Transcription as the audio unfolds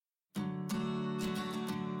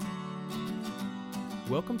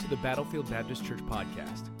Welcome to the Battlefield Baptist Church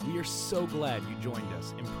podcast. We are so glad you joined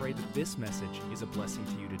us and pray that this message is a blessing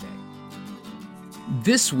to you today.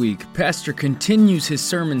 This week, Pastor continues his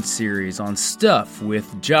sermon series on stuff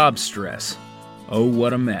with job stress. Oh,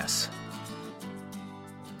 what a mess.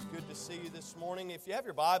 Good to see you this morning. If you have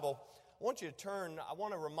your Bible, I want you to turn, I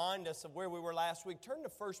want to remind us of where we were last week. Turn to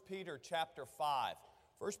 1 Peter chapter 5.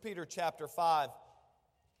 1 Peter chapter 5.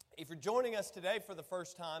 If you're joining us today for the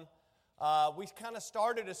first time, we kind of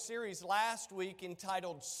started a series last week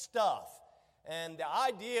entitled Stuff. And the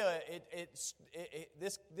idea,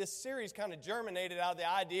 this series kind of germinated out of the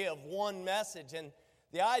idea of one message. And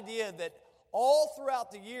the idea that all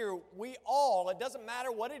throughout the year, it doesn't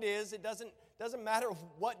matter what it is, it doesn't matter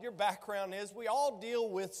what your background is, we all deal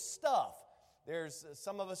with stuff. There's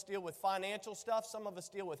some of us deal with financial stuff, some of us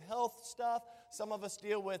deal with health stuff, some of us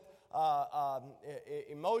deal with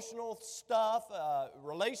emotional stuff,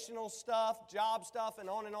 relational stuff, job stuff, and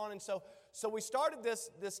on and on. And so we started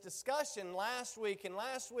this discussion last week, and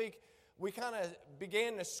last week we kind of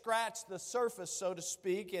began to scratch the surface, so to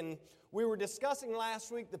speak, and we were discussing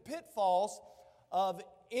last week the pitfalls of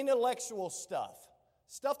intellectual stuff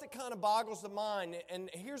that kind of boggles the mind. And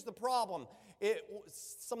here's the problem.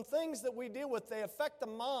 Some things that we deal with, they affect the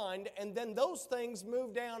mind, and then those things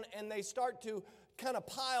move down and they start to kind of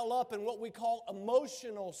pile up in what we call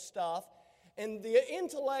emotional stuff. And the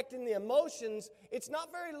intellect and the emotions, it's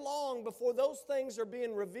not very long before those things are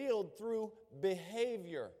being revealed through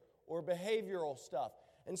behavior or behavioral stuff.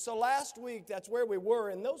 And so last week, that's where we were.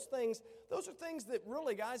 And those are things that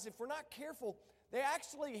really, guys, if we're not careful, they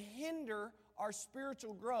actually hinder our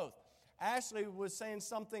spiritual growth. Ashley was saying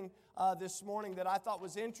something this morning that I thought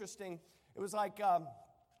was interesting. It was like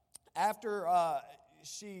after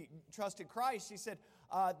she trusted Christ, she said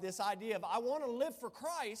this idea of, I want to live for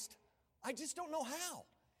Christ, I just don't know how.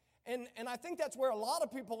 And I think that's where a lot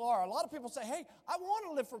of people are. A lot of people say, hey, I want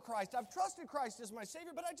to live for Christ. I've trusted Christ as my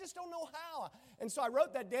Savior, but I just don't know how. And so I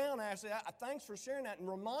wrote that down, Ashley. Thanks for sharing that and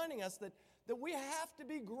reminding us that we have to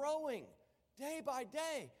be growing day by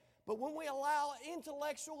day. But when we allow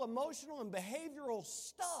intellectual, emotional, and behavioral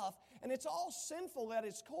stuff, and it's all sinful at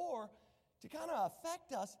its core, to kind of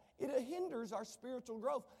affect us, it hinders our spiritual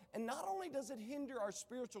growth. And not only does it hinder our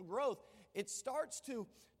spiritual growth, it starts to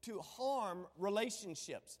harm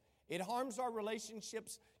relationships. It harms our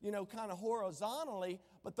relationships, kind of horizontally,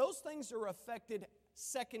 but those things are affected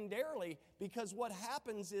secondarily because what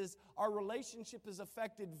happens is our relationship is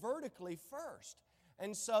affected vertically first.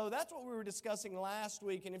 And so that's what we were discussing last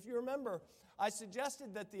week. And if you remember, I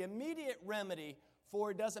suggested that the immediate remedy for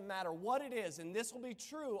it doesn't matter what it is, and this will be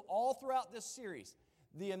true all throughout this series,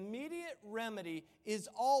 the immediate remedy is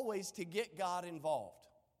always to get God involved.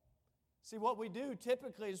 See, what we do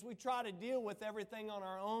typically is we try to deal with everything on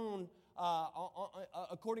our own,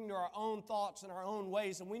 according to our own thoughts and our own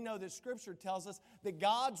ways. And we know that Scripture tells us that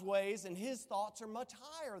God's ways and His thoughts are much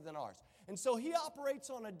higher than ours. And so He operates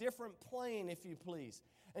on a different plane, if you please.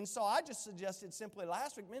 And so I just suggested simply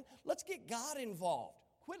last week, man, let's get God involved.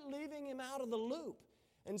 Quit leaving Him out of the loop.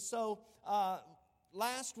 And so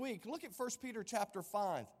last week, look at 1 Peter chapter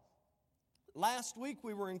 5. Last week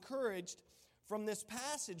we were encouraged from this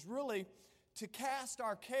passage really to cast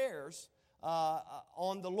our cares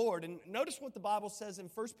on the Lord. And notice what the Bible says in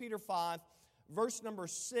 1 Peter 5, verse number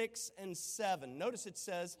 6 and 7. Notice it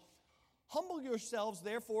says, humble yourselves,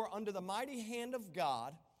 therefore, under the mighty hand of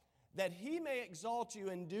God, that He may exalt you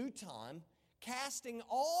in due time, casting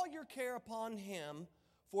all your care upon Him,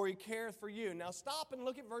 for He careth for you. Now stop and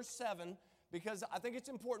look at verse 7, because I think it's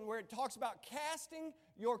important where it talks about casting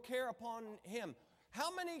your care upon Him.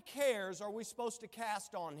 How many cares are we supposed to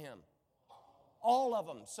cast on Him? All of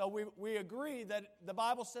them. So we agree that the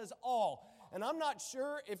Bible says all. And I'm not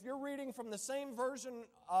sure if you're reading from the same version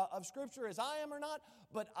of Scripture as I am or not,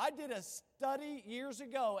 but I did a study years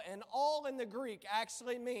ago, and all in the Greek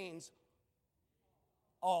actually means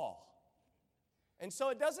all. And so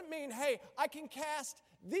it doesn't mean, hey, I can cast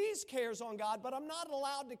these cares on God, but I'm not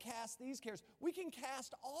allowed to cast these cares. We can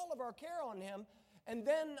cast all of our care on Him. And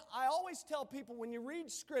then I always tell people, when you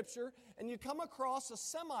read Scripture and you come across a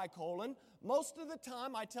semicolon, most of the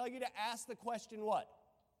time I tell you to ask the question, what?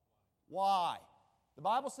 Why? The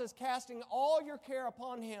Bible says casting all your care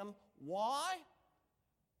upon Him. Why?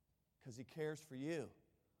 Because He cares for you.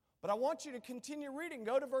 But I want you to continue reading.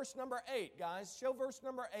 Go to verse number 8, guys. Show verse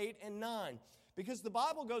number 8 and 9. Because the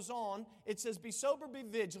Bible goes on, it says, be sober, be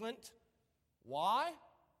vigilant. Why?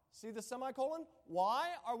 See the semicolon? Why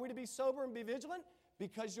are we to be sober and be vigilant?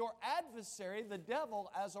 Because your adversary, the devil,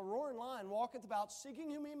 as a roaring lion, walketh about,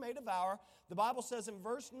 seeking whom he may devour. The Bible says in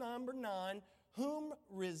verse number 9, whom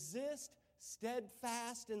resist,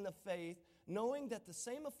 steadfast in the faith, knowing that the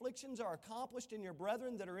same afflictions are accomplished in your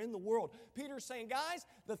brethren that are in the world. Peter's saying, guys,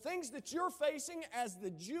 the things that you're facing as the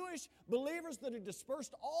Jewish believers that are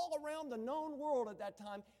dispersed all around the known world at that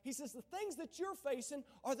time, he says the things that you're facing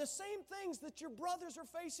are the same things that your brothers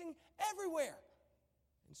are facing everywhere.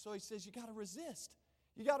 And so he says, you got to resist.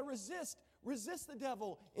 You got to resist. Resist the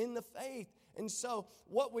devil in the faith. And so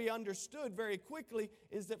what we understood very quickly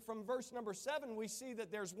is that from verse number 7, we see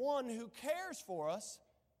that there's one who cares for us.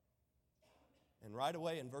 And right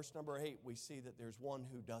away in verse number 8, we see that there's one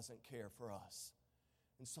who doesn't care for us.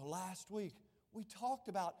 And so last week, we talked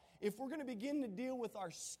about if we're going to begin to deal with our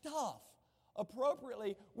stuff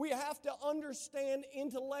appropriately, we have to understand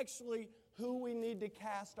intellectually who we need to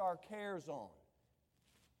cast our cares on.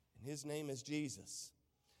 And His name is Jesus.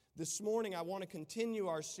 This morning, I want to continue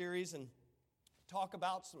our series and talk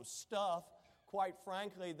about some stuff, quite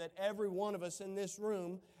frankly, that every one of us in this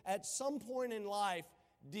room at some point in life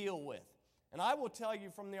deal with. And I will tell you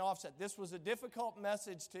from the offset, this was a difficult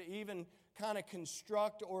message to even kind of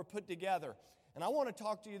construct or put together. And I want to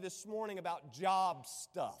talk to you this morning about job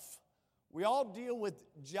stuff. We all deal with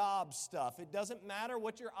job stuff. It doesn't matter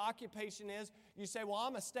what your occupation is. You say, well,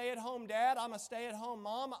 I'm a stay-at-home dad, I'm a stay-at-home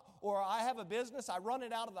mom, or I have a business, I run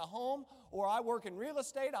it out of the home, or I work in real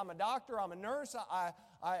estate, I'm a doctor, I'm a nurse, I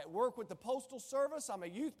work with the Postal Service, I'm a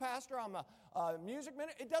youth pastor, I'm a music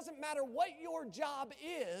minister. It doesn't matter what your job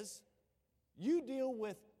is, you deal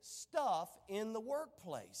with stuff in the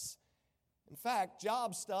workplace. In fact,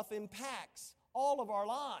 job stuff impacts all of our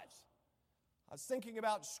lives. I was thinking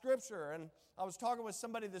about Scripture, and I was talking with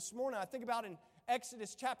somebody this morning. I think about in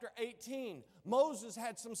Exodus chapter 18, Moses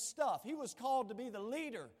had some stuff. He was called to be the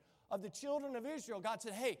leader of the children of Israel. God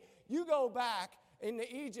said, hey, you go back into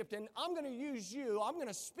Egypt, and I'm going to use you. I'm going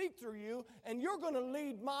to speak through you, and you're going to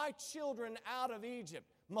lead my children out of Egypt.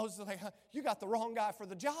 Moses was like, you got the wrong guy for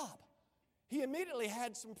the job. He immediately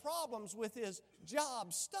had some problems with his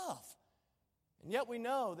job stuff. And yet we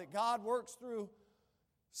know that God works through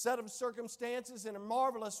set of circumstances in a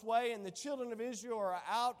marvelous way, and the children of Israel are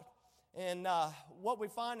out. And what we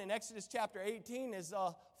find in Exodus chapter 18 is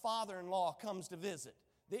a father-in-law comes to visit.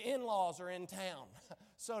 The in-laws are in town,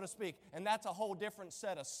 so to speak. And that's a whole different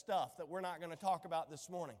set of stuff that we're not going to talk about this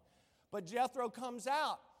morning. But Jethro comes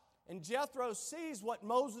out, and Jethro sees what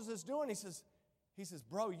Moses is doing. He says,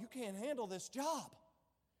 bro, you can't handle this job.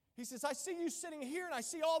 He says, I see you sitting here and I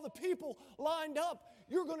see all the people lined up.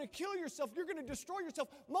 You're going to kill yourself. You're going to destroy yourself.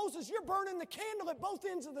 Moses, you're burning the candle at both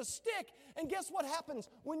ends of the stick. And guess what happens?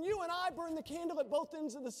 When you and I burn the candle at both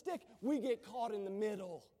ends of the stick, we get caught in the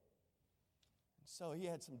middle. And so he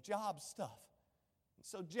had some job stuff. And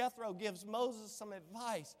so Jethro gives Moses some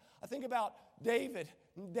advice. I think about David.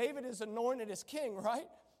 David is anointed as king, right?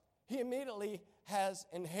 He immediately has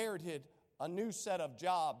inherited a new set of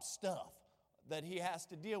job stuff that he has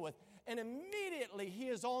to deal with. And immediately he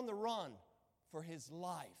is on the run for his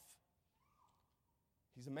life.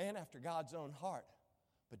 He's a man after God's own heart.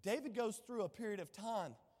 But David goes through a period of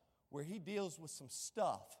time where he deals with some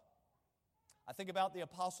stuff. I think about the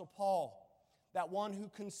Apostle Paul, that one who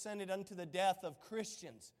consented unto the death of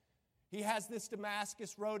Christians. He has this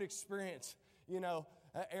Damascus Road experience. You know,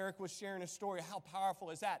 Eric was sharing a story. How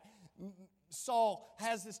powerful is that? Saul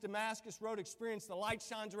has this Damascus Road experience. The light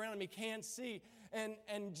shines around him. He can't see.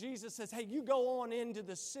 And Jesus says, hey, you go on into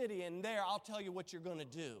the city, and there I'll tell you what you're going to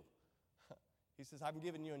do. He says, I'm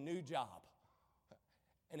giving you a new job.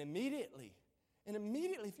 And immediately,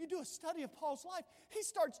 if you do a study of Paul's life, he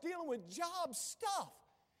starts dealing with job stuff.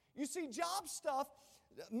 You see, job stuff,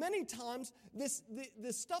 many times, this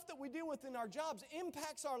stuff that we deal with in our jobs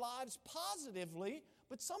impacts our lives positively,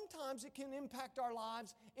 but sometimes it can impact our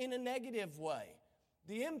lives in a negative way.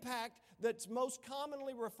 The impact that's most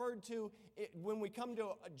commonly referred to when we come to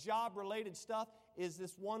a job-related stuff is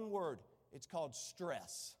this one word. It's called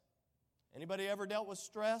stress. Anybody ever dealt with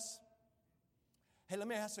stress? Hey, let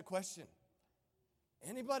me ask a question.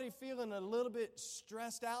 Anybody feeling a little bit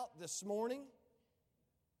stressed out this morning,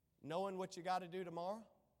 knowing what you got to do tomorrow?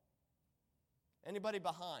 Anybody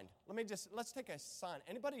behind? Let's take a sign.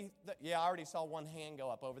 Anybody, I already saw one hand go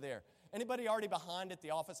up over there. Anybody already behind at the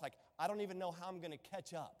office, like, I don't even know how I'm going to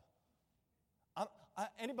catch up?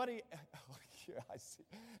 Anybody, yeah, I see.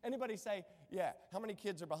 Anybody say, yeah, how many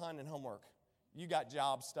kids are behind in homework? You got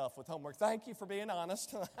job stuff with homework. Thank you for being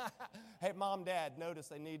honest. Hey, mom, dad, notice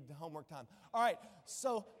they need homework time. All right,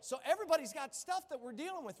 so everybody's got stuff that we're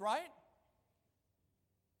dealing with, right?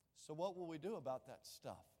 So what will we do about that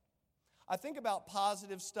stuff? I think about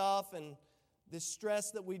positive stuff and this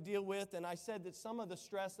stress that we deal with, and I said that some of the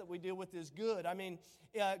stress that we deal with is good. I mean,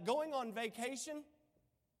 going on vacation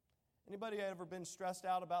Anybody ever been stressed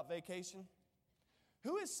out about vacation?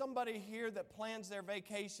 Who is somebody here that plans their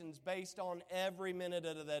vacations based on every minute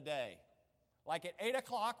of the day? Like at 8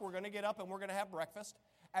 o'clock, we're going to get up and we're going to have breakfast.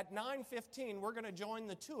 At 9:15, we're going to join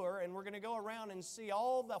the tour and we're going to go around and see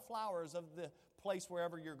all the flowers of the place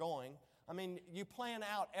wherever you're going. I mean, you plan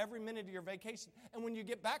out every minute of your vacation. And when you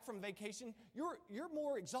get back from vacation, you're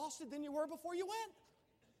more exhausted than you were before you went.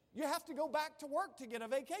 You have to go back to work to get a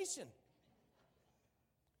vacation.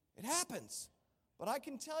 It happens. But I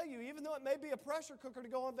can tell you, even though it may be a pressure cooker to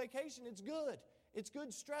go on vacation, it's good. It's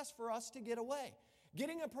good stress for us to get away.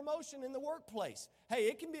 Getting a promotion in the workplace. Hey,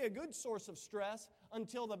 it can be a good source of stress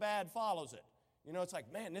until the bad follows it. You know, it's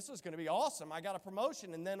like, man, this is going to be awesome. I got a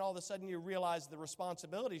promotion. And then all of a sudden you realize the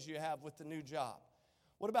responsibilities you have with the new job.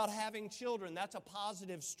 What about having children? That's a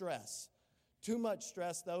positive stress. Too much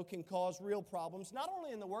stress, though, can cause real problems, not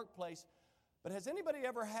only in the workplace, but has anybody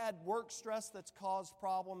ever had work stress that's caused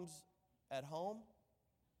problems at home?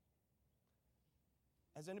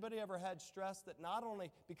 Has anybody ever had stress that not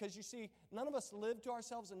only, because you see, none of us live to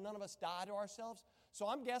ourselves and none of us die to ourselves. So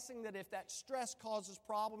I'm guessing that if that stress causes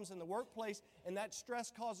problems in the workplace and that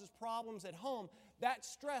stress causes problems at home, that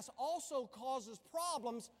stress also causes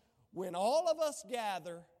problems when all of us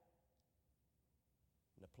gather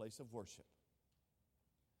in a place of worship.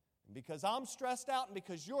 And because I'm stressed out and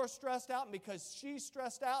because you're stressed out and because she's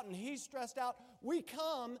stressed out and he's stressed out, we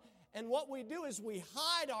come and what we do is we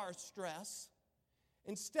hide our stress.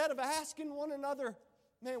 Instead of asking one another,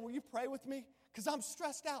 man, will you pray with me? Because I'm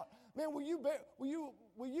stressed out. Man, will you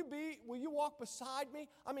walk beside me?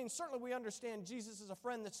 I mean, certainly we understand Jesus is a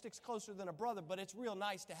friend that sticks closer than a brother, but it's real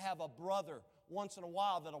nice to have a brother once in a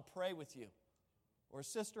while that'll pray with you, or a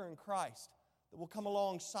sister in Christ that will come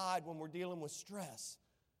alongside when we're dealing with stress.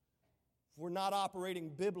 If we're not operating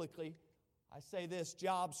biblically, I say this,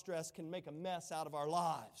 job stress can make a mess out of our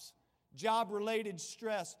lives. Job-related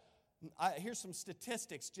stress, here's some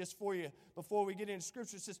statistics just for you before we get into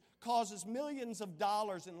Scripture. It says, causes millions of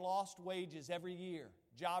dollars in lost wages every year.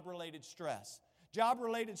 Job-related stress.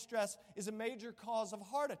 Job-related stress is a major cause of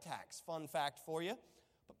heart attacks, fun fact for you.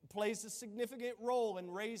 Plays a significant role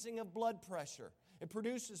in raising of blood pressure. It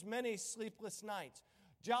produces many sleepless nights.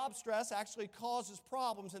 Job stress actually causes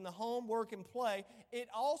problems in the home, work, and play. It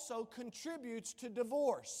also contributes to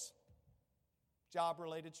divorce.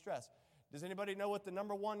 Job-related stress. Does anybody know what the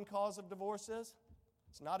number one cause of divorce is?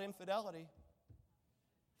 It's not infidelity.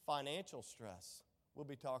 Financial stress. We'll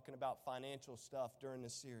be talking about financial stuff during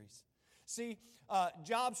this series. See,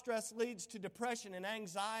 job stress leads to depression and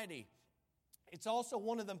anxiety. It's also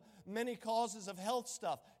one of the many causes of health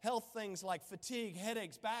stuff. Health things like fatigue,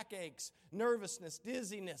 headaches, backaches, nervousness,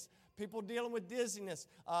 dizziness, people dealing with dizziness,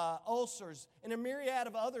 ulcers, and a myriad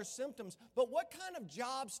of other symptoms. But what kind of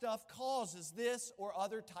job stuff causes this or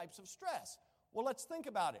other types of stress? Well, let's think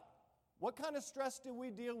about it. What kind of stress do we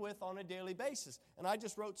deal with on a daily basis? And I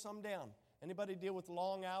just wrote some down. Anybody deal with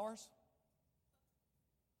long hours?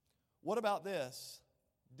 What about this?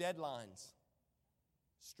 Deadlines,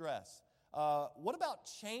 stress. What about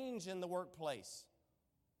change in the workplace?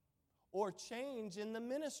 Or change in the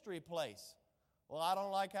ministry place? Well, I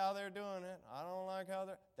don't like how they're doing it. I don't like how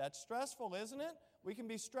they're... That's stressful, isn't it? We can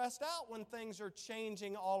be stressed out when things are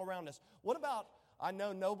changing all around us. What about, I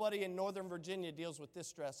know nobody in Northern Virginia deals with this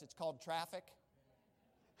stress. It's called traffic.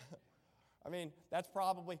 I mean, that's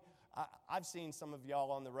probably... I've seen some of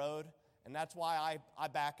y'all on the road, and that's why I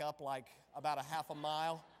back up like about a half a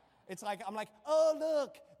mile. It's like, I'm like, oh,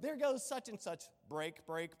 look, there goes such and such. Break,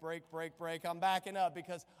 break, break, break, break. I'm backing up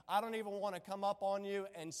because I don't even want to come up on you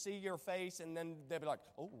and see your face, and then they'll be like,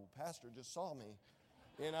 oh, Pastor just saw me,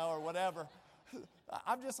 or whatever.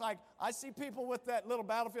 I'm just like, I see people with that little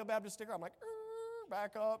Battlefield Baptist sticker. I'm like,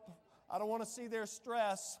 back up. I don't want to see their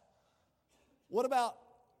stress. What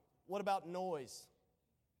about noise?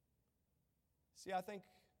 See, I think,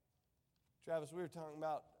 Travis, we were talking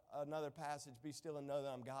about another passage, be still and know that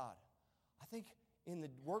I'm God. I think in the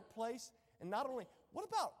workplace, and not only, what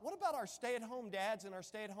about our stay-at-home dads and our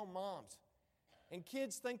stay-at-home moms? And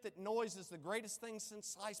kids think that noise is the greatest thing since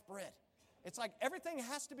sliced bread. It's like everything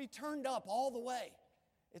has to be turned up all the way.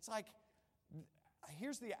 It's like,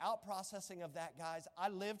 here's the out-processing of that, guys. I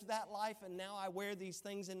lived that life, and now I wear these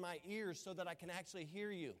things in my ears so that I can actually hear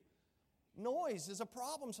you. Noise is a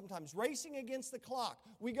problem sometimes. Racing against the clock.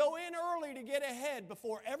 We go in early to get ahead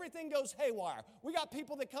before everything goes haywire. We got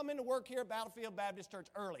people that come into work here at Battlefield Baptist Church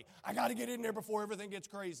early. I got to get in there before everything gets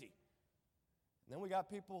crazy. And then we got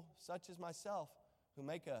people such as myself who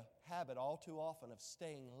make a habit all too often of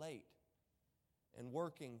staying late and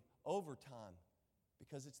working overtime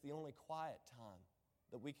because it's the only quiet time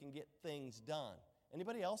that we can get things done.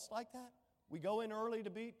 Anybody else like that? We go in early to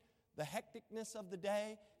beat the hecticness of the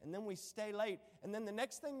day, and then we stay late. And then the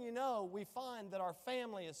next thing you know, we find that our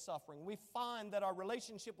family is suffering. We find that our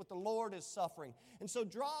relationship with the Lord is suffering. And so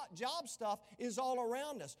job stuff is all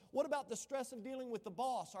around us. What about the stress of dealing with the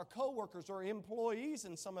boss, our coworkers, or employees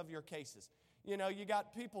in some of your cases? You know, you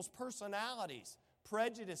got people's personalities,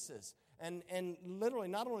 prejudices, and literally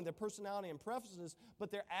not only their personality and preferences, but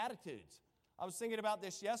their attitudes. I was thinking about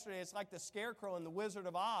this yesterday. It's like the Scarecrow in The Wizard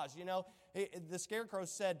of Oz. You know, the Scarecrow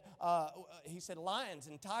said, he said, lions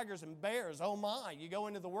and tigers and bears, oh my. You go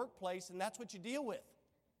into the workplace and that's what you deal with.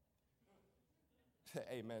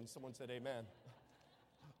 Amen. Someone said amen.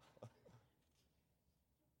 But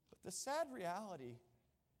the sad reality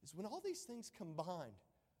is when all these things combined,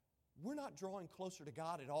 we're not drawing closer to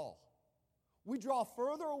God at all. We draw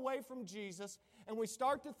further away from Jesus, and we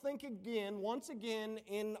start to think again, once again,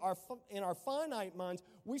 in our finite minds,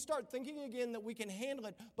 we start thinking again that we can handle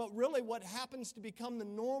it, but really what happens to become the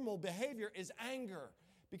normal behavior is anger,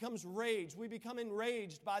 becomes rage. We become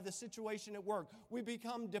enraged by the situation at work. We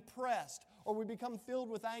become depressed, or we become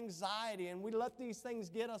filled with anxiety, and we let these things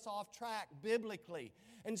get us off track biblically.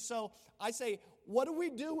 And so I say, what do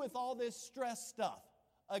we do with all this stress stuff?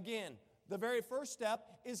 Again, the very first step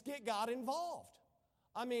is get God involved.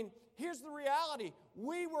 I mean, here's the reality.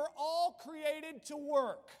 We were all created to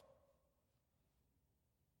work.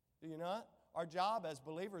 Do you not? Our job as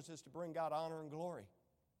believers is to bring God honor and glory.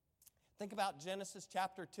 Think about Genesis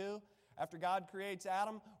chapter 2. After God creates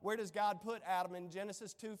Adam, where does God put Adam in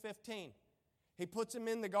Genesis 2:15? He puts him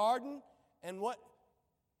in the garden, and what?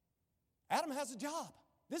 Adam has a job.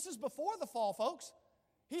 This is before the fall, folks.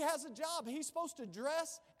 He has a job. He's supposed to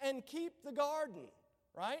dress and keep the garden,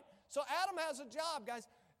 right? So Adam has a job, guys.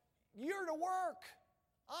 You're to work.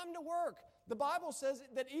 I'm to work. The Bible says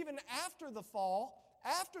that even after the fall,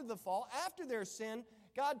 after their sin,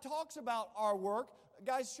 God talks about our work.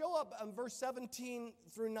 Guys, show up in verse 17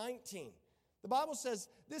 through 19. The Bible says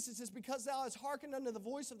this, it says, because thou hast hearkened unto the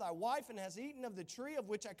voice of thy wife, and hast eaten of the tree of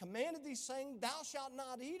which I commanded thee, saying, thou shalt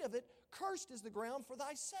not eat of it, cursed is the ground for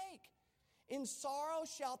thy sake. In sorrow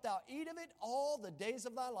shalt thou eat of it all the days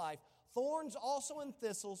of thy life. Thorns also and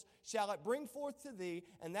thistles shall it bring forth to thee,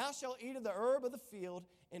 and thou shalt eat of the herb of the field.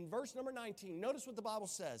 In verse number 19, notice what the Bible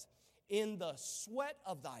says. In the sweat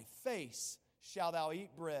of thy face shalt thou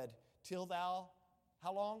eat bread, till thou,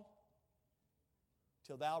 how long?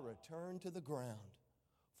 Till thou return to the ground.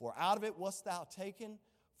 For out of it wast thou taken,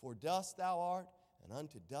 for dust thou art, and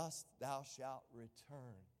unto dust thou shalt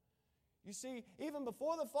return. You see, even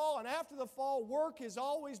before the fall and after the fall, work has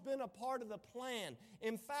always been a part of the plan.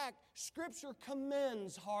 In fact, Scripture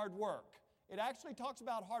commends hard work. It actually talks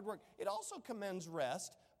about hard work. It also commends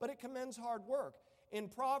rest, but it commends hard work. In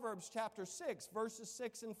Proverbs chapter 6, verses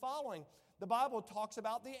 6 and following, the Bible talks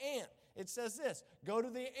about the ant. It says this, go to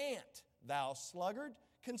the ant, thou sluggard,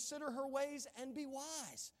 consider her ways and be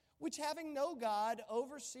wise, which having no God,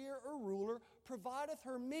 overseer, or ruler, provideth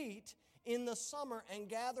her meat in the summer and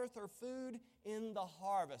gathereth her food in the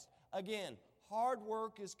harvest. Again, hard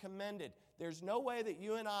work is commended. There's no way that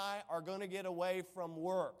you and I are going to get away from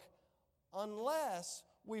work unless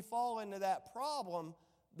we fall into that problem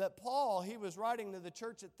that Paul, he was writing to the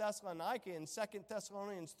church at Thessalonica in 2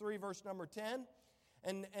 Thessalonians 3, verse number 10.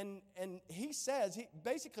 And he says,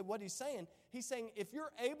 basically what he's saying if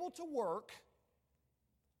you're able to work,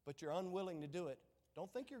 but you're unwilling to do it,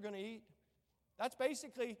 don't think you're going to eat. That's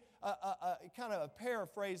basically a kind of a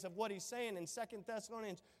paraphrase of what he's saying in 2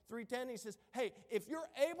 Thessalonians 3:10. He says, hey, if you're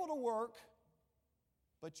able to work,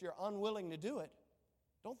 but you're unwilling to do it,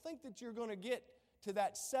 don't think that you're going to get to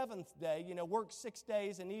that seventh day, work 6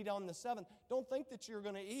 days and eat on the seventh. Don't think that you're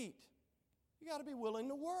going to eat. You got to be willing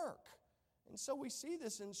to work. And so we see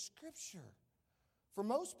this in Scripture. For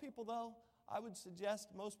most people, though, I would suggest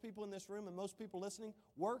most people in this room and most people listening,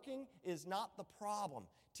 working is not the problem.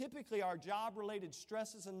 Typically, our job-related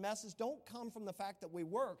stresses and messes don't come from the fact that we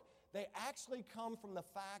work. They actually come from the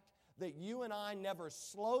fact that you and I never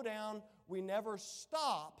slow down, we never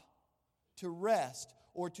stop to rest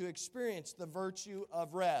or to experience the virtue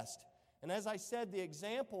of rest. And as I said, the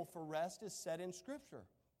example for rest is set in Scripture.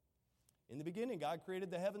 In the beginning, God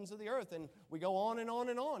created the heavens and the earth, and we go on and on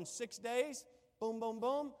and on. 6 days, boom, boom,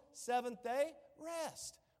 boom. Seventh day,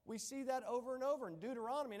 rest. We see that over and over in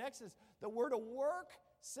Deuteronomy and Exodus, that we're to work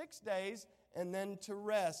 6 days and then to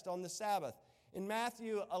rest on the Sabbath. In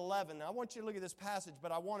Matthew 11, I want you to look at this passage,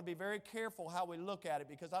 but I want to be very careful how we look at it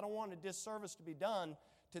because I don't want a disservice to be done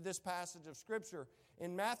to this passage of Scripture.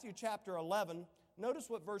 In Matthew chapter 11, notice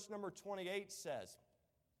what verse number 28 says.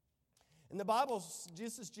 In the Bible,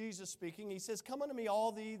 this is Jesus speaking. He says, "Come unto me,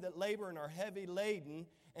 all ye that labor and are heavy laden,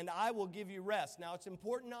 and I will give you rest." Now, it's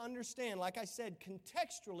important to understand, like I said,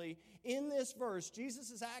 contextually, in this verse,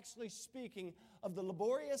 Jesus is actually speaking of the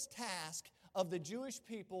laborious task of the Jewish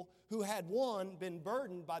people who had, one, been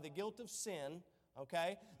burdened by the guilt of sin,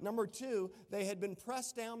 okay? Number two, they had been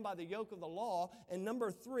pressed down by the yoke of the law. And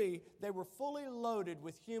number three, they were fully loaded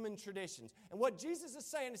with human traditions. And what Jesus is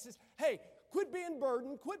saying is, hey, quit being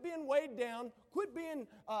burdened, quit being weighed down, quit being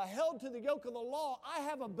held to the yoke of the law. I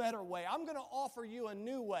have a better way. I'm going to offer you a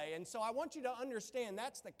new way. And so I want you to understand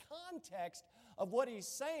that's the context of what he's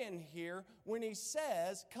saying here when he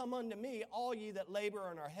says, "Come unto me, all ye that labor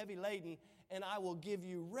and are heavy laden, and I will give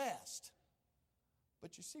you rest."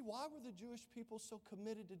 But you see, why were the Jewish people so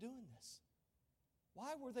committed to doing this?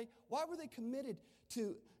 Why were they committed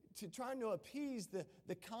to trying to appease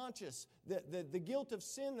the conscience, the guilt of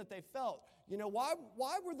sin that they felt? You know, why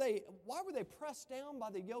were they pressed down by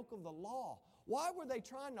the yoke of the law? Why were they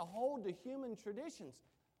trying to hold to human traditions?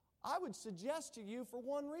 I would suggest to you for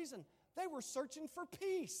one reason. They were searching for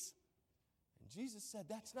peace. And Jesus said,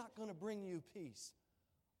 that's not going to bring you peace.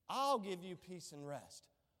 I'll give you peace and rest.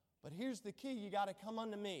 But here's the key, you got to come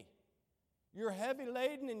unto me. You're heavy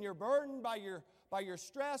laden and you're burdened by your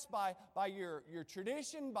stress, by your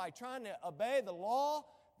tradition, by trying to obey the law.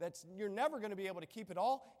 You're never going to be able to keep it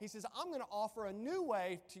all. He says, I'm going to offer a new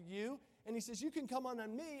way to you. And he says, you can come unto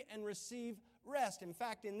me and receive rest. In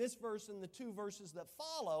fact, in this verse and the two verses that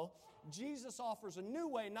follow, Jesus offers a new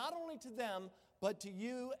way not only to them, but to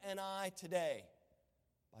you and I today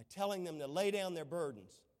by telling them to lay down their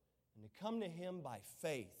burdens and to come to Him by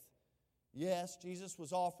faith. Yes, Jesus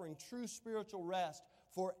was offering true spiritual rest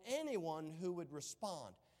for anyone who would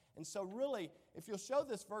respond. And so really, if you'll show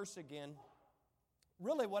this verse again,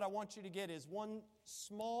 really what I want you to get is one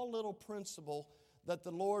small little principle that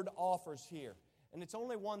the Lord offers here. And it's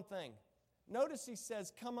only one thing. Notice He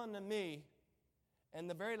says, "Come unto me," and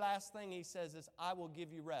the very last thing He says is, "I will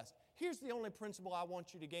give you rest." Here's the only principle I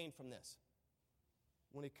want you to gain from this.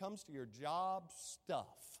 When it comes to your job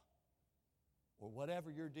stuff, or whatever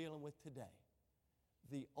you're dealing with today,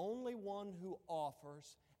 the only one who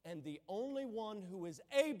offers and the only one who is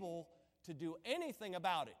able to do anything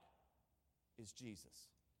about it is Jesus.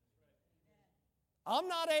 I'm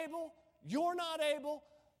not able, you're not able,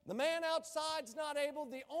 the man outside's not able.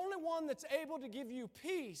 The only one that's able to give you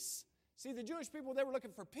peace, see, the Jewish people, they were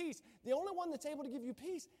looking for peace. The only one that's able to give you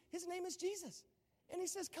peace, His name is Jesus. And He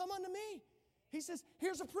says, "Come unto me." He says,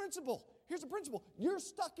 here's a principle. Here's a principle. You're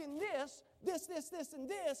stuck in this, and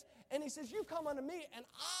this. And He says, you come unto me, and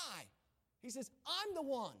He says, I'm the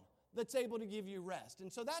one that's able to give you rest. And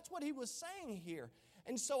so that's what He was saying here.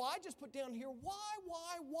 And so I just put down here,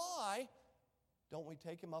 why don't we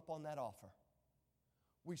take Him up on that offer?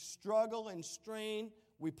 We struggle and strain.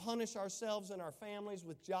 We punish ourselves and our families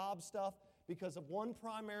with job stuff because of one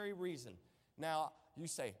primary reason. Now, you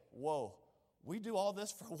say, whoa. We do all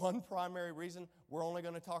this for one primary reason. We're only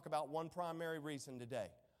going to talk about one primary reason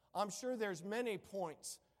today. I'm sure there's many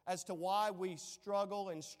points as to why we struggle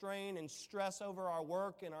and strain and stress over our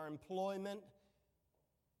work and our employment.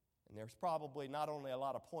 And there's probably not only a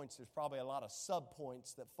lot of points, there's probably a lot of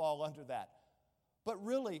sub-points that fall under that. But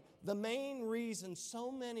really, the main reason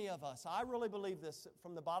so many of us, I really believe this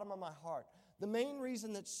from the bottom of my heart, the main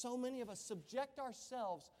reason that so many of us subject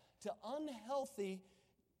ourselves to unhealthy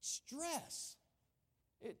stress.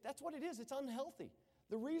 That's what it is. It's unhealthy.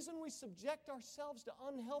 The reason we subject ourselves to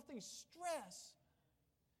unhealthy stress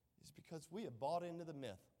is because we have bought into the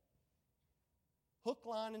myth. Hook,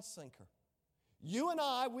 line, and sinker. You and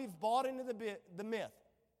I, we've bought into the myth.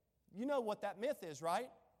 You know what that myth is, right?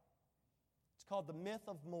 It's called the myth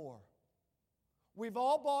of more. We've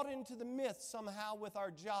all bought into the myth somehow with our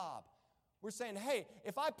job. We're saying, hey,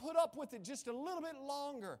 if I put up with it just a little bit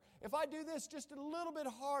longer, if I do this just a little bit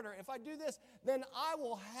harder, if I do this, then I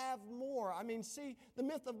will have more. I mean, see, the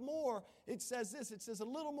myth of more, it says this. It says a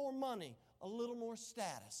little more money, a little more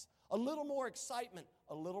status, a little more excitement,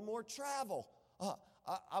 a little more travel.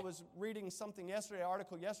 I was reading something yesterday, an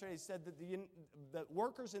article yesterday, said that the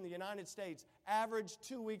workers in the United States average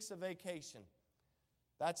 2 weeks of vacation.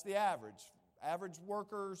 That's the average. Average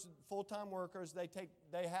workers, full-time workers, they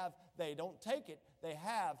don't take it, they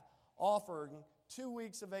have offered 2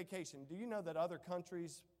 weeks of vacation. Do you know that other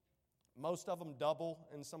countries, most of them double,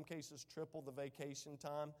 in some cases triple the vacation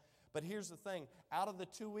time? But here's the thing, out of the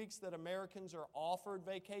 2 weeks that Americans are offered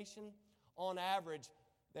vacation, on average,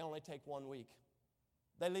 they only take 1 week.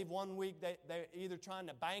 They leave 1 week, they're either trying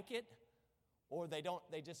to bank it or they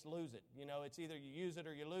just lose it. You know, it's either you use it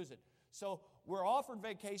or you lose it. So we're offered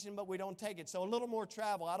vacation, but we don't take it. So a little more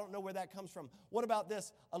travel, I don't know where that comes from. What about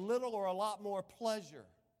this? A little or a lot more pleasure,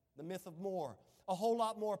 the myth of more. A whole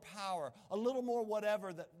lot more power, a little more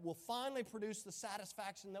whatever that will finally produce the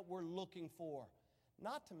satisfaction that we're looking for.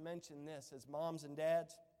 Not to mention this, as moms and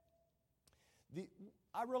dads,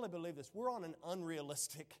 I really believe this. We're on an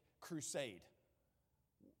unrealistic crusade.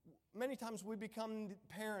 Many times we become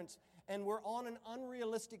parents and we're on an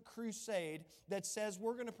unrealistic crusade that says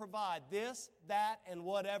we're going to provide this, that, and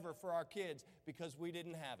whatever for our kids because we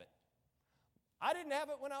didn't have it. I didn't have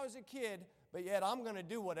it when I was a kid, but yet I'm going to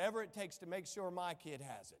do whatever it takes to make sure my kid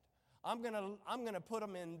has it. I'm going to put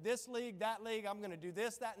them in this league, that league. I'm going to do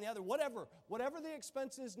this, that, and the other. Whatever the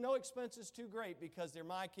expense is, no expense is too great because they're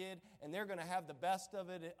my kid and they're going to have the best of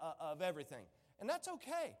it, of everything. And that's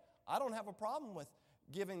okay. I don't have a problem with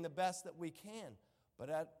giving the best that we can. But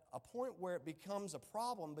at a point where it becomes a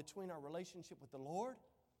problem between our relationship with the Lord,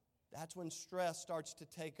 that's when stress starts to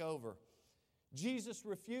take over. Jesus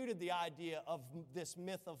refuted the idea of this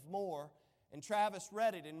myth of more, and Travis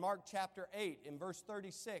read it in Mark chapter 8 in verse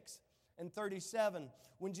 36 and 37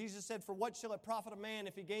 when Jesus said, "For what shall it profit a man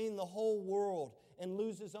if he gain the whole world and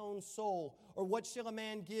lose his own soul? Or what shall a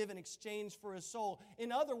man give in exchange for his soul?"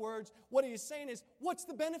 In other words, what he is saying is, what's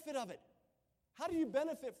the benefit of it? How do you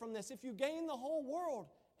benefit from this if you gain the whole world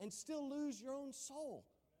and still lose your own soul?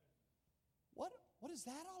 What is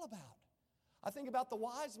that all about? I think about the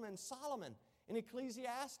wise man Solomon in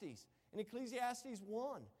Ecclesiastes. In Ecclesiastes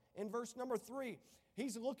 1, in verse number 3,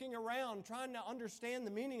 he's looking around trying to understand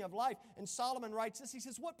the meaning of life. And Solomon writes this. He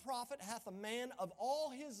says, "What profit hath a man of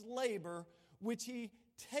all his labor which he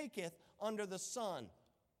taketh under the sun?"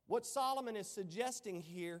 What Solomon is suggesting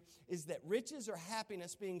here is that riches or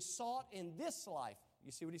happiness being sought in this life,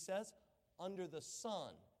 you see what he says? Under the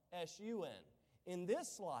sun, S-U-N. In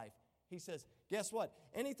this life, he says, guess what?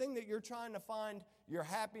 Anything that you're trying to find your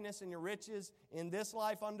happiness and your riches in this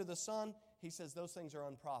life under the sun, he says those things are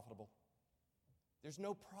unprofitable. There's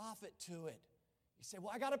no profit to it. You say,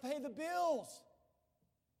 well, I got to pay the bills.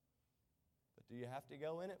 But do you have to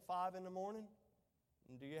go in at 5 in the morning?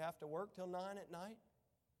 And do you have to work till 9 at night?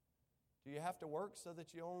 Do you have to work so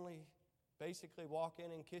that you only basically walk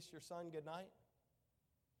in and kiss your son goodnight?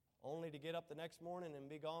 Only to get up the next morning and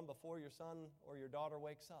be gone before your son or your daughter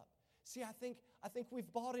wakes up? See, I think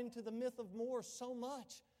we've bought into the myth of more so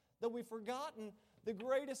much that we've forgotten the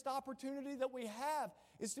greatest opportunity that we have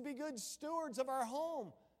is to be good stewards of our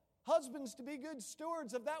home. Husbands to be good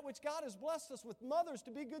stewards of that which God has blessed us with. Mothers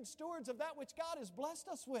to be good stewards of that which God has blessed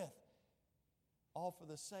us with. All for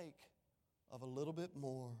the sake of a little bit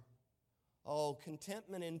more. Oh,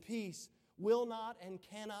 contentment and peace will not and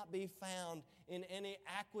cannot be found in any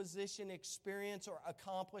acquisition, experience, or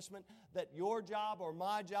accomplishment that your job or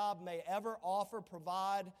my job may ever offer,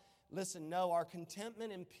 provide. Listen, no, our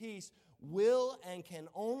contentment and peace will and can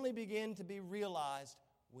only begin to be realized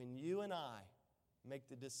when you and I make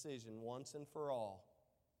the decision once and for all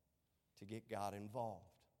to get God involved.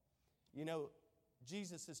 You know,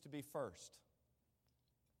 Jesus is to be first,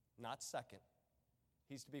 not second.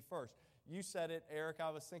 He's to be first. You said it, Eric.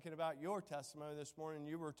 I was thinking about your testimony this morning.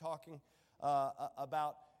 You were talking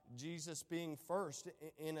about Jesus being first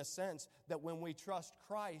in a sense that when we trust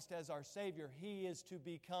Christ as our Savior, He is to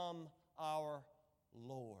become our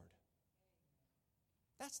Lord.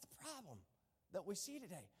 That's the problem that we see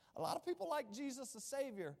today. A lot of people like Jesus the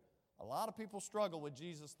Savior. A lot of people struggle with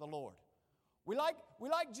Jesus the Lord. We like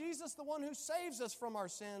Jesus, the one who saves us from our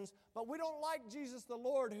sins, but we don't like Jesus the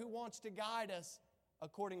Lord who wants to guide us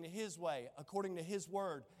according to His way, according to His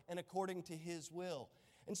word, and according to His will.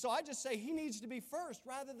 And so I just say He needs to be first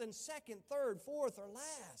rather than second, third, fourth, or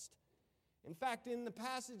last. In fact, in the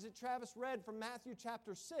passage that Travis read from Matthew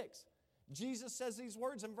chapter 6, Jesus says these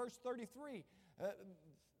words in verse 33.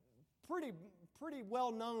 Pretty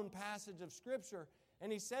well-known passage of Scripture.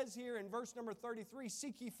 And He says here in verse number 33,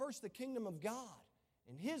 "Seek ye first the kingdom of God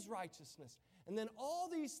and His righteousness. And then all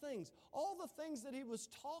these things, all the things that He was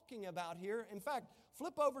talking about here." In fact,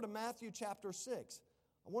 flip over to Matthew chapter 6.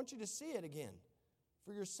 I want you to see it again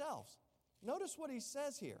for yourselves. Notice what He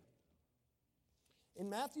says here. In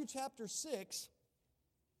Matthew chapter 6,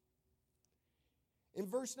 in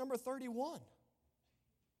verse number 31,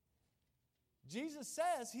 Jesus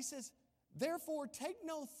says, He says, "Therefore take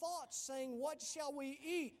no thought, saying, what shall we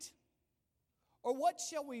eat? Or what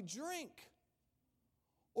shall we drink?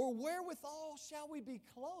 Or wherewithal shall we be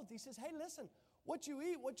clothed?" He says, hey, listen, what you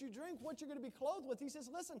eat, what you drink, what you're going to be clothed with. He says,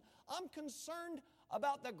 listen, I'm concerned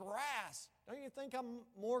about the grass. Don't you think I'm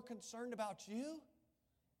more concerned about you?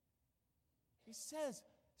 He says,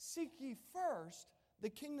 seek ye first the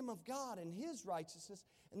kingdom of God and His righteousness,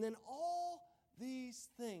 and then all these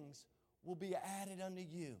things will be added unto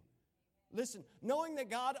you. Listen, knowing that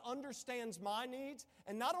God understands my needs,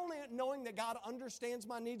 and not only knowing that God understands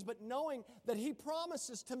my needs, but knowing that He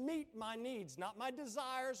promises to meet my needs, not my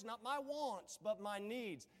desires, not my wants, but my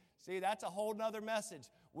needs. See, that's a whole nother message.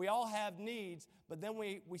 We all have needs, but then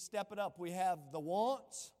we step it up. We have the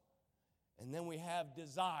wants, and then we have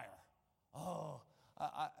desire. Oh,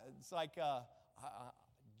 it's like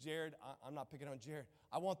Jared, I'm not picking on Jared.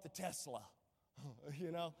 I want the Tesla.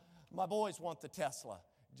 You know, my boys want the Tesla.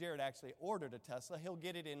 Jared actually ordered a Tesla. He'll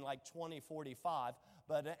get it in like 2045.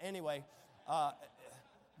 But anyway,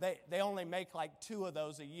 they only make like 2 of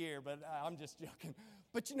those a year, but I'm just joking.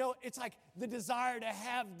 But you know, it's like the desire to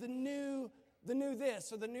have the new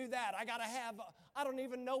this or the new that. I got to have, I don't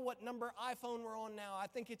even know what number iPhone we're on now. I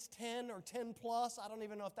think it's 10 or 10 plus. I don't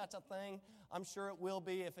even know if that's a thing. I'm sure it will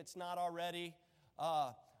be if it's not already.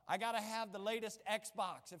 I got to have the latest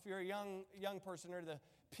Xbox if you're a young person, or the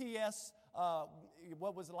PS.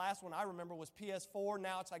 What was the last one I remember was PS4.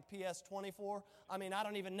 Now it's like PS24. I mean, I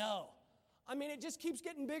don't even know. I mean, it just keeps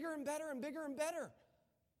getting bigger and better and bigger and better.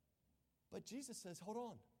 But Jesus says, hold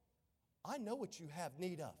on. I know what you have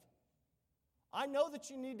need of. I know that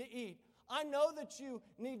you need to eat. I know that you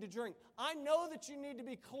need to drink. I know that you need to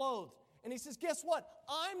be clothed. And He says, guess what?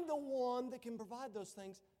 I'm the one that can provide those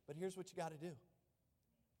things. But here's what you got to do.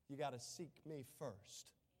 You got to seek me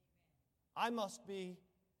first. I must be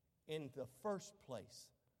in the first place,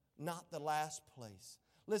 not the last place.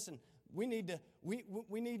 Listen, we need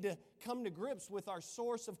to come to grips with our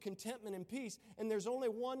source of contentment and peace. And there's only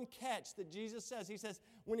one catch that Jesus says. He says,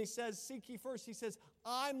 when He says, seek ye first, He says,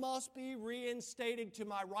 I must be reinstated to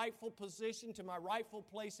my rightful position, to my rightful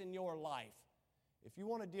place in your life. If you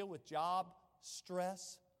want to deal with job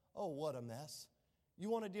stress, oh, what a mess. You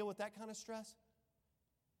want to deal with that kind of stress?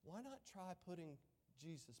 Why not try putting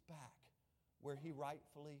Jesus back where He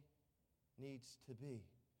rightfully needs to be?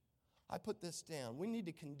 I put this down. We need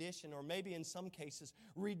to condition, or maybe in some cases,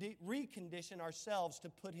 recondition ourselves to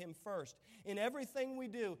put Him first. In everything we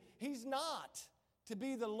do, He's not to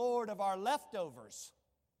be the Lord of our leftovers.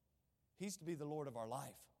 He's to be the Lord of our life.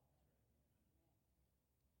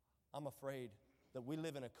 I'm afraid that we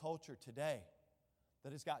live in a culture today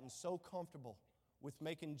that has gotten so comfortable with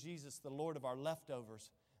making Jesus the Lord of our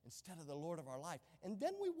leftovers instead of the Lord of our life. And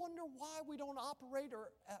then we wonder why we don't operate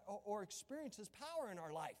or experience His power in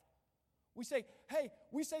our life. We say,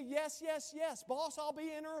 yes, yes, yes. Boss, I'll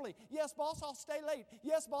be in early. Yes, boss, I'll stay late.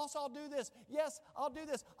 Yes, boss, I'll do this. Yes, I'll do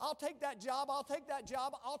this. I'll take that job. I'll take that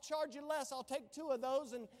job. I'll charge you less. I'll take 2 of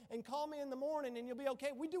those and call me in the morning and you'll be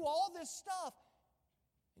okay. We do all this stuff.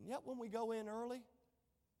 And yet when we go in early,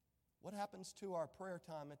 what happens to our prayer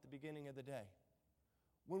time at the beginning of the day?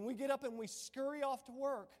 When we get up and we scurry off to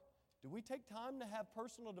work, do we take time to have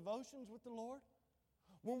personal devotions with the Lord?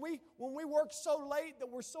 When we work so late that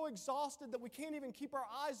we're so exhausted that we can't even keep our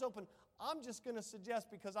eyes open, I'm just going to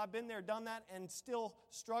suggest, because I've been there, done that, and still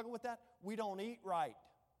struggle with that, we don't eat right.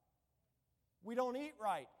 We don't eat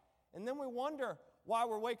right. And then we wonder why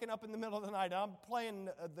we're waking up in the middle of the night. I'm playing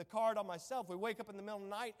the card on myself. We wake up in the middle of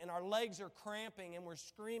the night and our legs are cramping and we're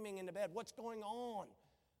screaming into bed. What's going on?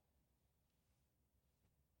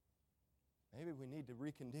 Maybe we need to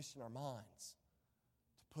recondition our minds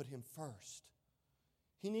to put Him first.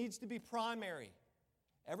 He needs to be primary.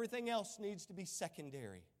 Everything else needs to be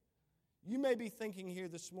secondary. You may be thinking here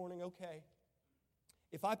this morning, okay,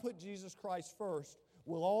 if I put Jesus Christ first,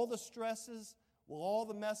 will all the stresses, will all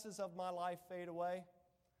the messes of my life fade away?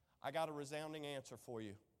 I got a resounding answer for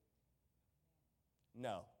you.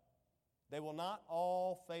 No. They will not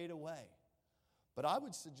all fade away. But I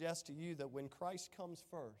would suggest to you that when Christ comes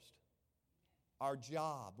first, our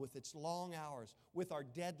job, with its long hours, with our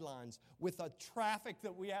deadlines, with the traffic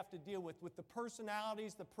that we have to deal with the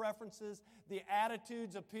personalities, the preferences, the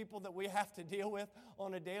attitudes of people that we have to deal with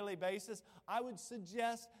on a daily basis, I would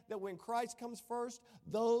suggest that when Christ comes first,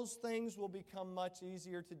 those things will become much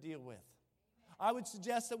easier to deal with. I would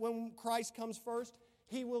suggest that when Christ comes first,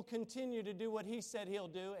 He will continue to do what He said He'll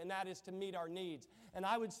do, and that is to meet our needs. And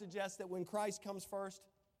I would suggest that when Christ comes first,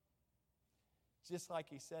 just like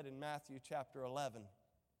He said in Matthew chapter 11,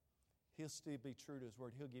 He'll still be true to His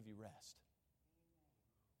word. He'll give you rest.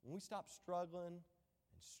 When we stop struggling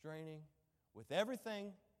and straining with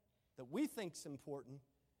everything that we think is important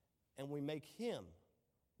and we make Him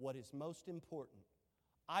what is most important,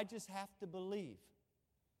 I just have to believe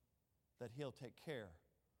that He'll take care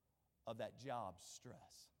of that job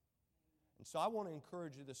stress. And so I want to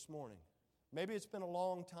encourage you this morning. Maybe it's been a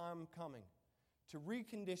long time coming to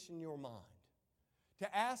recondition your mind,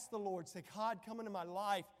 to ask the Lord, say, God, come into my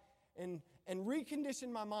life and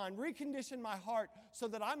recondition my mind, recondition my heart so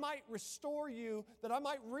that I might restore you, that I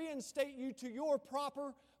might reinstate you to your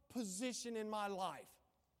proper position in my life.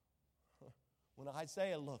 When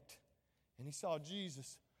Isaiah looked and he saw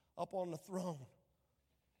Jesus up on the throne,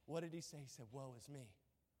 what did he say? He said, woe is me.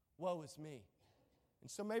 Woe is me. And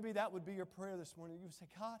so maybe that would be your prayer this morning. You would say,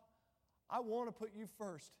 God, I want to put you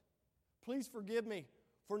first. Please forgive me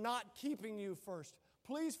for not keeping you first.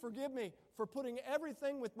 Please forgive me for putting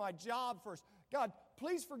everything with my job first. God,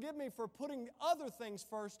 please forgive me for putting other things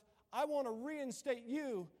first. I want to reinstate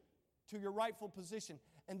you to your rightful position.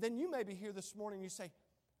 And then you may be here this morning and you say,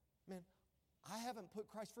 man, I haven't put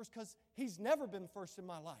Christ first because He's never been first in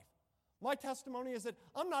my life. My testimony is that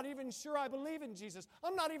I'm not even sure I believe in Jesus.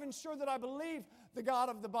 I'm not even sure that I believe the God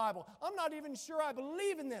of the Bible. I'm not even sure I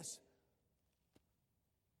believe in this.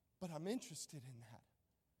 But I'm interested in that.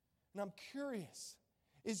 And I'm curious.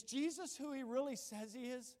 Is Jesus who He really says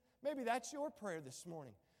He is? Maybe that's your prayer this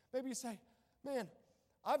morning. Maybe you say, man,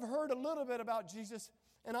 I've heard a little bit about Jesus,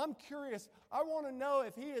 and I'm curious. I want to know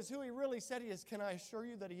if He is who He really said He is. Can I assure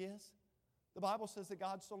you that He is? The Bible says that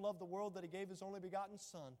God so loved the world that He gave His only begotten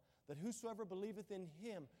Son, that whosoever believeth in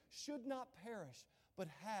Him should not perish, but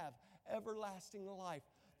have everlasting life.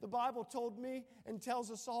 The Bible told me and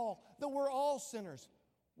tells us all that we're all sinners.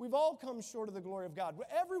 We've all come short of the glory of God.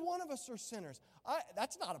 Every one of us are sinners.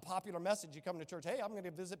 That's not a popular message. You come to church, hey, I'm going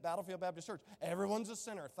to visit Battlefield Baptist Church. Everyone's a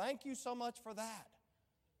sinner. Thank you so much for that.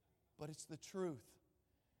 But it's the truth.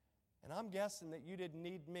 And I'm guessing that you didn't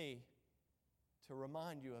need me to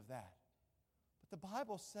remind you of that. But the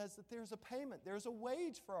Bible says that there's a payment. There's a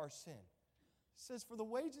wage for our sin. It says, for the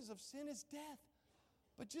wages of sin is death.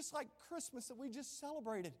 But just like Christmas that we just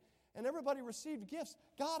celebrated and everybody received gifts,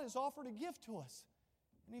 God has offered a gift to us.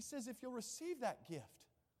 And He says, if you'll receive that gift,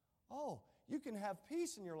 you can have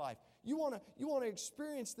peace in your life. You want to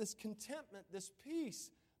experience this contentment, this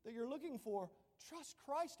peace that you're looking for. Trust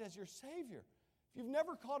Christ as your Savior. If you've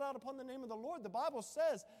never called out upon the name of the Lord, the Bible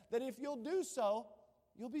says that if you'll do so,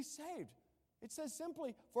 you'll be saved. It says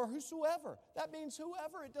simply, for whosoever. That means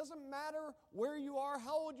whoever. It doesn't matter where you are,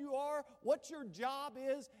 how old you are, what your job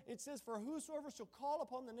is. It says, for whosoever shall call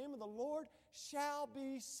upon the name of the Lord shall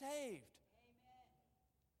be saved.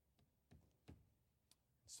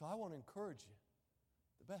 So I want to encourage you,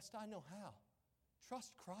 the best I know how,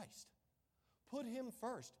 trust Christ. Put Him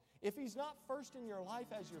first. If He's not first in your life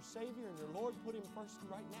as your Savior and your Lord, put Him first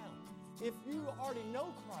right now. If you already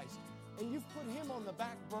know Christ and you've put Him on the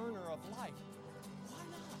back burner of life, why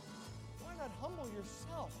not? Why not humble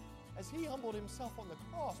yourself as He humbled Himself on the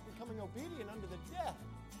cross, becoming obedient unto the death?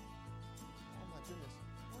 Oh my goodness.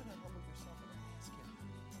 Why not humble yourself and ask Him?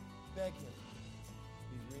 Beg Him to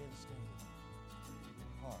be reinstated.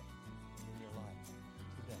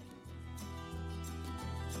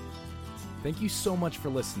 Thank you so much for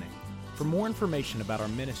listening. For more information about our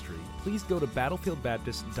ministry, please go to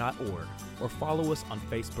battlefieldbaptist.org or follow us on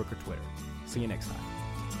Facebook or Twitter. See you next time.